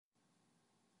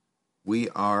We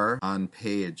are on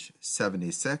page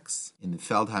 76 in the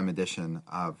Feldheim edition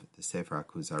of the Sefer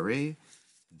HaKuzari.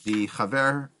 The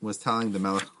Chaver was telling the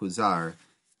Melech Kuzar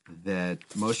that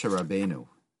Moshe Rabbeinu,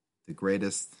 the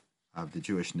greatest of the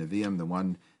Jewish Nevi'im, the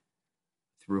one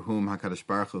through whom HaKadosh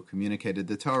Baruch Hu communicated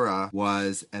the Torah,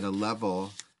 was at a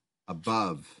level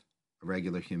above a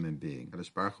regular human being.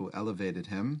 HaKadosh Baruch Hu elevated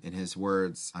him. In his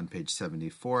words on page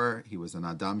 74, he was an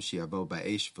Adam shi'avo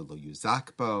ba'esh v'lo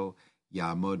yuzakbo,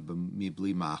 ya'amod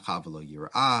mibli ma'achav v'lo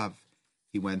yir'av.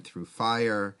 He went through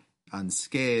fire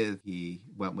unscathed. He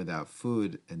went without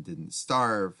food and didn't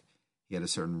starve. He had a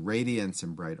certain radiance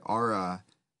and bright aura.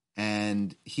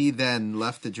 And he then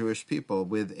left the Jewish people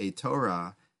with a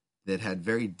Torah that had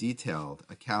very detailed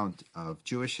account of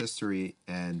Jewish history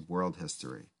and world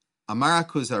history. Amar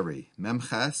HaKuzari,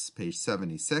 Memches, page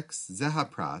 76,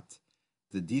 Zehaprat,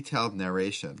 the detailed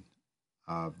narration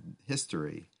of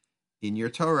history in your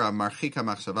Torah, Marchika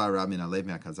Machshava Ra Min Alev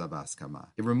Me'akazav Haskama.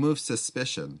 It removes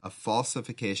suspicion of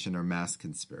falsification or mass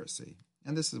conspiracy.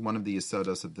 And this is one of the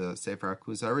yisodos of the Sefer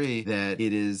HaKuzari, that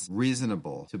it is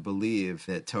reasonable to believe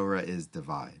that Torah is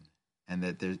divine, and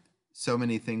that there's so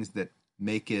many things that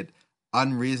make it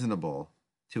unreasonable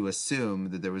to assume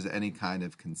that there was any kind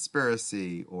of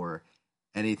conspiracy or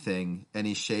anything,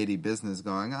 any shady business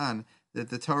going on, that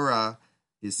the Torah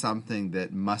is something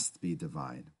that must be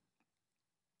divine.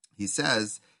 He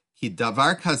says, Ki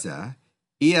davar kazeh,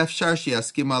 אי-אפשר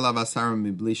שיסכימו עליו עשרה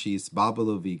מבלי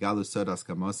שיסבלבלו ויגלו סוד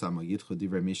הסכמוסם או ידחו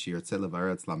דברי מי שירצה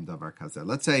לברר אצלם דבר כזה.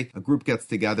 Let's say a group gets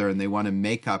together and they want to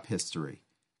make up history.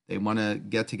 They want to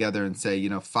get together and say,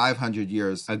 500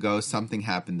 years ago something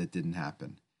happened that didn't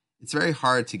happen. It's very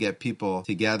hard to get people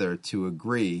together to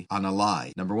agree on a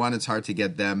lie. Number one, it's hard to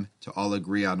get them to all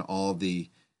agree on all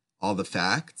the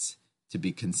facts, to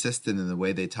be consistent in the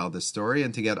way they tell the story,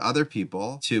 and to get other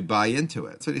people to buy into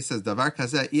it. That's what he says. Davar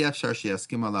kazeh iyafshar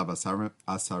sheyaskim alav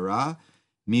asara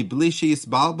mibli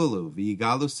sheyisbalbalu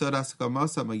v'yigalu sod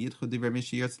haskamosa ma'yidchu divrei mi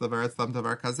sheyirtz levaretz lam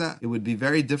davar kazeh. It would be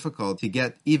very difficult to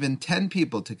get even 10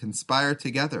 people to conspire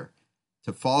together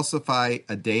to falsify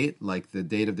a date, like the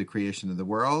date of the creation of the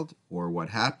world, or what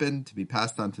happened, to be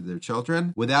passed on to their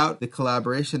children, without the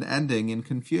collaboration ending in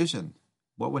confusion.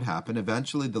 What would happen?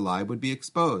 Eventually the lie would be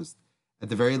exposed. At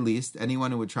the very least,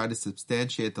 anyone who would try to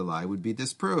substantiate the lie would be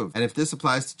disproved. And if this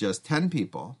applies to just 10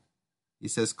 people, he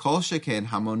says, Kol sheken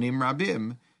hamonim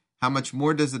rabim, how much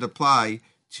more does it apply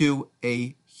to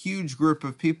a huge group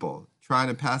of people trying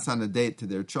to pass on a date to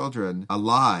their children, a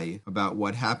lie about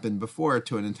what happened before,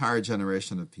 to an entire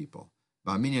generation of people?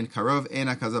 Imagine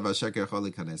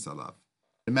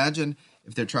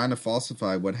if they're trying to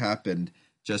falsify what happened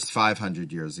just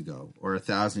 500 years ago or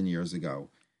 1,000 years ago.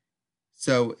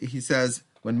 So he says,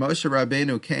 when Moshe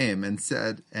Rabbeinu came and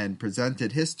said and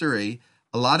presented history,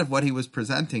 a lot of what he was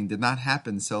presenting did not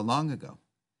happen so long ago.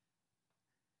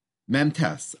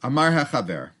 Memtes, Amar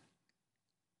HaChaver,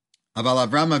 Aval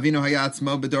Avram Avinu haya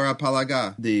atzmo b'dor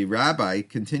hapalaga. The rabbi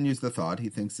continues the thought. He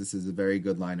thinks this is a very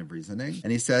good line of reasoning.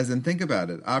 And he says, and think about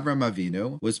it, Avram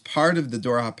Avinu was part of the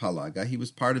dor hapalaga. He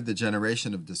was part of the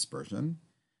generation of dispersion.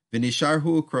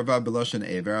 V'nisharhu krova b'loshen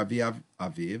Ever aviv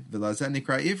v'lazen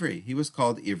nikra Ivri. He was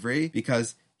called Ivri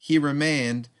because he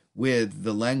remained with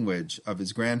the language of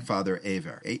his grandfather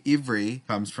Ever. Ivri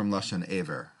comes from Lashon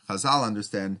Ever. Chazal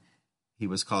understand he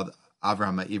was called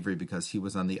Avraham Ivri because he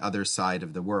was on the other side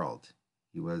of the world.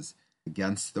 He was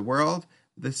against the world.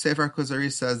 The Sefer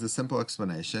HaKuzari says the simple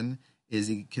explanation is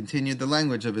he continued the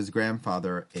language of his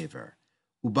grandfather Ever.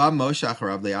 Uba Moshe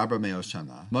acharav le'arba me'os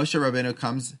shana. Moshe Rabbeinu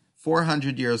comes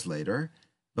 400 years later.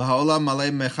 V'ha'olam malei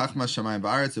mechachma shamayim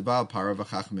v'aretz u'ba'al para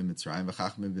v'chachmim Mitzrayim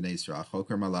v'chachmim b'nei Yisrael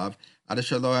choker malav ad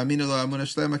asher lo yaminu lo yamuna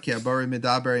shlema ki abori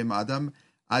medaber im adam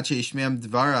ad she'ishmeam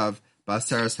dvarav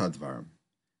b'aseres hadvarim.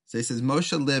 So he says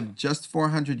Moshe lived just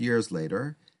 400 years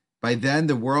later. By then,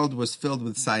 the world was filled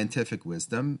with scientific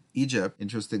wisdom. Egypt,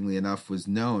 interestingly enough, was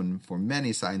known for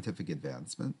many scientific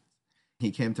advancements. He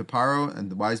came to Paro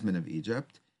and the wise men of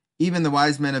Egypt. Even the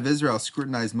wise men of Israel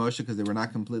scrutinized Moshe because they were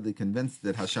not completely convinced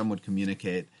that Hashem would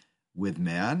communicate with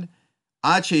man.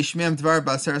 Only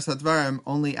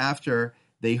after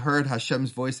they heard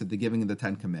Hashem's voice at the giving of the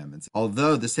Ten Commandments.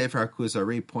 Although the Sefer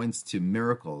HaKuzari points to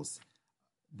miracles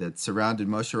that surrounded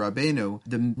Moshe Rabbeinu,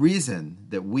 the reason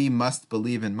that we must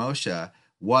believe in Moshe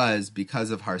was because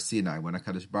of Har Sinai, when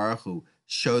HaKadosh Baruch Hu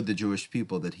showed the Jewish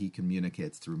people that he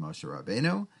communicates through Moshe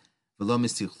Rabbeinu. The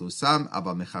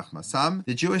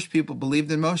Jewish people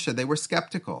believed in Moshe. They were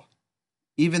skeptical.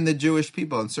 Even the Jewish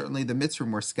people, and certainly the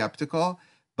Mitzrim, were skeptical,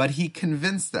 but he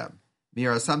convinced them. They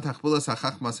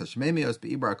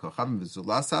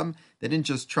didn't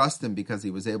just trust him because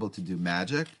he was able to do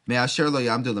magic. Eventually,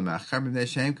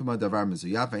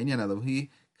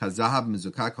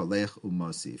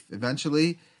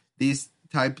 these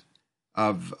type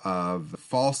of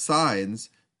false signs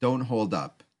don't hold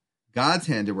up. God's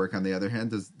handiwork, on the other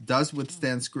hand, does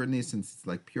withstand scrutiny, since it's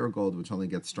like pure gold, which only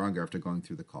gets stronger after going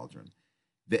through the cauldron.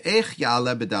 ואיך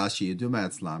יעלה בדעת שידעו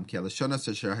מעצלם, כי הלשונות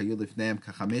אשר היו לפניהם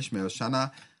כ500 שנה,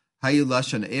 היו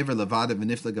לשון עבר לבד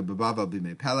ונפלגה בבבל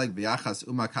בימי פלג, ויחס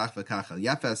אומה כך וכך על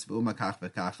יפס, ואומה כך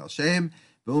וכך על שם,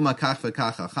 ואומה כך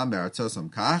וכך על חם בארצוסם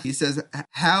כך. He says,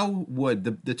 how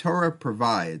would, the Torah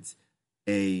provides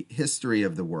a history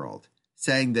of the world,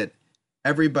 saying that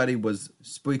everybody was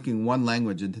speaking one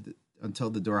language until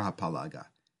the Dor HaPalaga.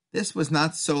 This was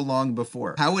not so long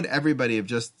before. How would everybody have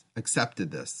just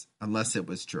accepted this unless it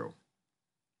was true?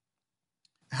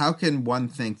 How can one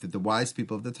think that the wise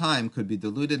people of the time could be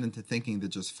deluded into thinking that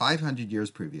just 500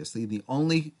 years previously, the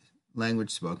only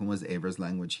language spoken was Aver's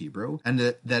language, Hebrew, and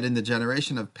that in the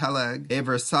generation of Peleg,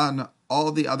 Aver's son,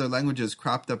 all the other languages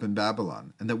cropped up in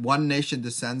Babylon, and that one nation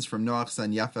descends from Noach's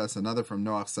son Yafes, another from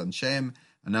Noach's son Shem,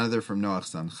 another from Noach's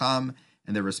son Cham,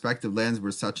 and their respective lands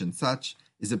were such and such?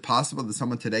 Is it possible that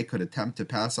someone today could attempt to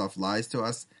pass off lies to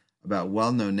us about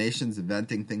well-known nations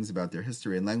inventing things about their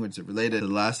history and language that related to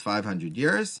the last 500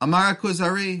 years? Amar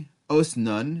Kuzari, Os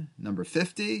Nun, number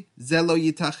 50, Zelo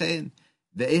Yitachen.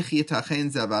 ואיך ייתכן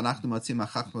זה ואנחנו מוצאים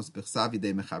החכמוס בכתב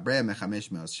ידי מחבריה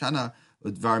מ500 שנה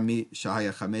ודבר מי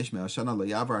שהיה 500 שנה לא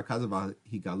יעבור הכתב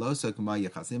והגלוסו כמו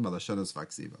יחסים בלשונות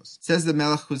וכסיבוס. Says the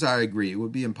Melech Kuzar, I agree, it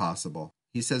would be impossible.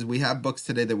 He says we have books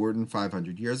today that were written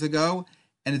 500 years ago,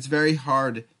 and it's very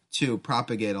hard to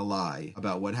propagate a lie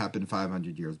about what happened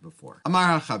 500 years before.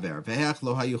 Amar HaChaver, ve'ech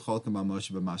lo hayu cholkem al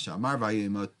Moshe b'masha amar v'hayu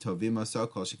imot tovim oso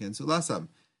kol sheken sulasam.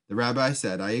 The rabbi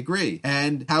said, I agree.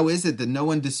 And how is it that no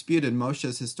one disputed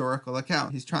Moshe's historical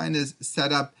account? He's trying to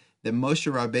set up that Moshe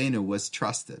Rabbeinu was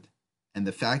trusted. And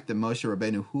the fact that Moshe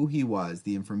Rabbeinu, who he was,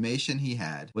 the information he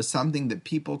had, was something that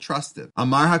people trusted.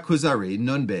 Amar HaKuzari,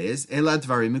 nun beis, ela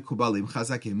dvarim mikubalim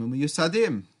chazakim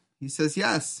umiyusadim. He says,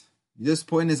 yes. This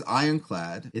point is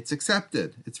ironclad. It's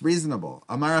accepted. It's reasonable.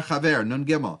 Amar Chaver, Nun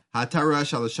Gimel. Hatara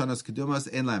shalashanos kedumas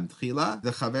ein lahem tchila.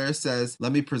 The Chaver says,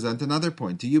 let me present another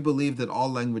point. Do you believe that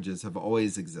all languages have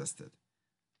always existed?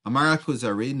 Amar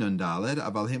Kuzari, Nun Daled,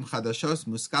 abalhim chadashos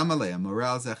muskam aleim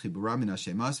moral ze chibura min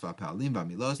hashemos v'apa'alim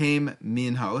v'amilos heim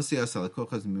min ha'osios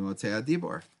alakuchos mimotzei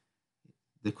adibor.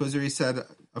 The Kuzari said,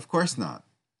 of course not.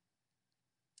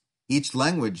 Each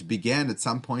language began at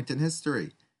some point in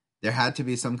history. There had to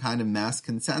be some kind of mass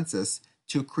consensus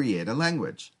to create a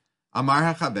language. Amar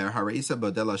HaChaver, Haraisa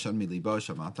Bodel Lashon Milibo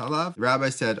Shamat Alav. The rabbi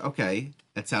said, okay,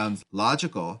 it sounds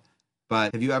logical,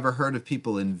 but have you ever heard of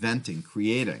people inventing,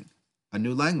 creating a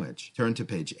new language? Turn to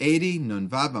page 80. Nun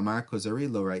Vav Amar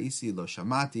Kozari Lo Raisi Lo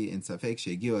Shamati In Safek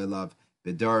Shegiu Elav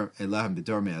Bedor Elahem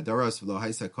Bedor Me'adoros V'lo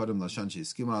Haisa Kodem Lashon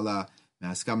Sheskimu Ala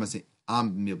Me'askamas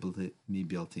Am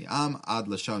Mibilti Am Ad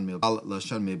Lashon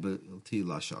Mibilti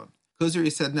Lashon.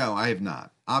 Kuzari said, no, I have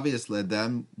not. Obviously,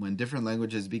 then, when different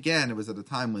languages began, it was at a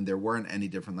time when there weren't any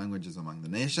different languages among the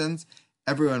nations.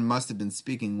 Everyone must have been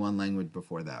speaking one language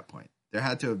before that point. There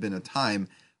had to have been a time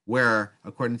where,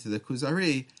 according to the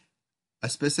Kuzari, a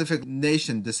specific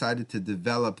nation decided to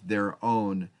develop their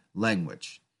own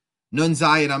language. Nun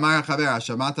Zayid Amar Chaver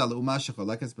Hashamata L'Uma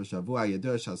Shecholekes B'Shavua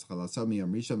Yedua Shas Chalaso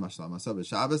Miyom Rishon Mashlamaso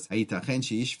B'Shabbos Hayitachen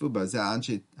Sheishvu B'Zeh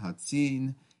Anshe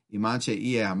Hatzin. So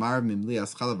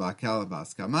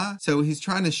he's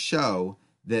trying to show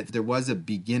that there was a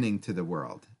beginning to the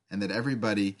world and that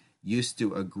everybody used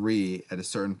to agree at a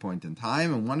certain point in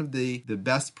time. And one of the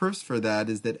best proofs for that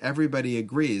is that everybody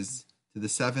agrees to the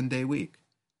 7-day week.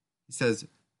 He says,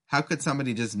 how could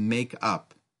somebody just make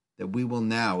up that we will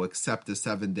now accept a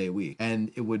 7-day week?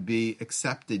 And it would be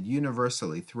accepted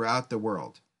universally throughout the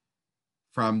world,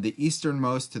 from the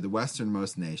easternmost to the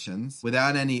westernmost nations,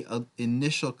 without any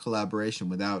initial collaboration,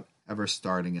 without ever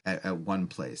starting at one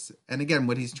place. And again,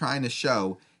 what he's trying to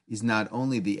show is not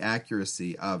only the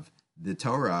accuracy of the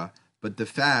Torah, but the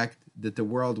fact that the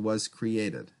world was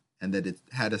created and that it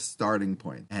had a starting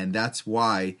point. And that's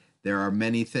why there are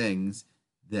many things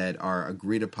that are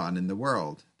agreed upon in the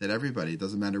world, that everybody, it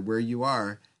doesn't matter where you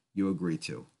are, you agree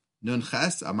to. Nun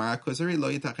ches, amar HaKuzari, lo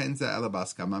yitachen ze ela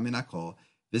b'askama min hakol.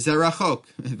 It's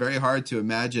very hard to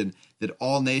imagine that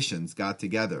all nations got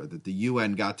together, that the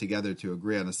UN got together to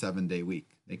agree on a 7-day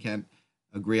week. They can't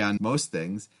agree on most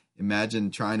things. Imagine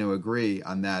trying to agree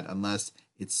on that unless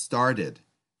it started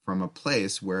from a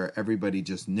place where everybody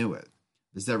just knew it.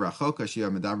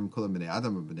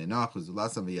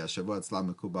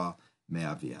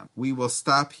 me'aviem. We will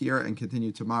stop here and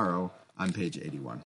continue tomorrow on page 81.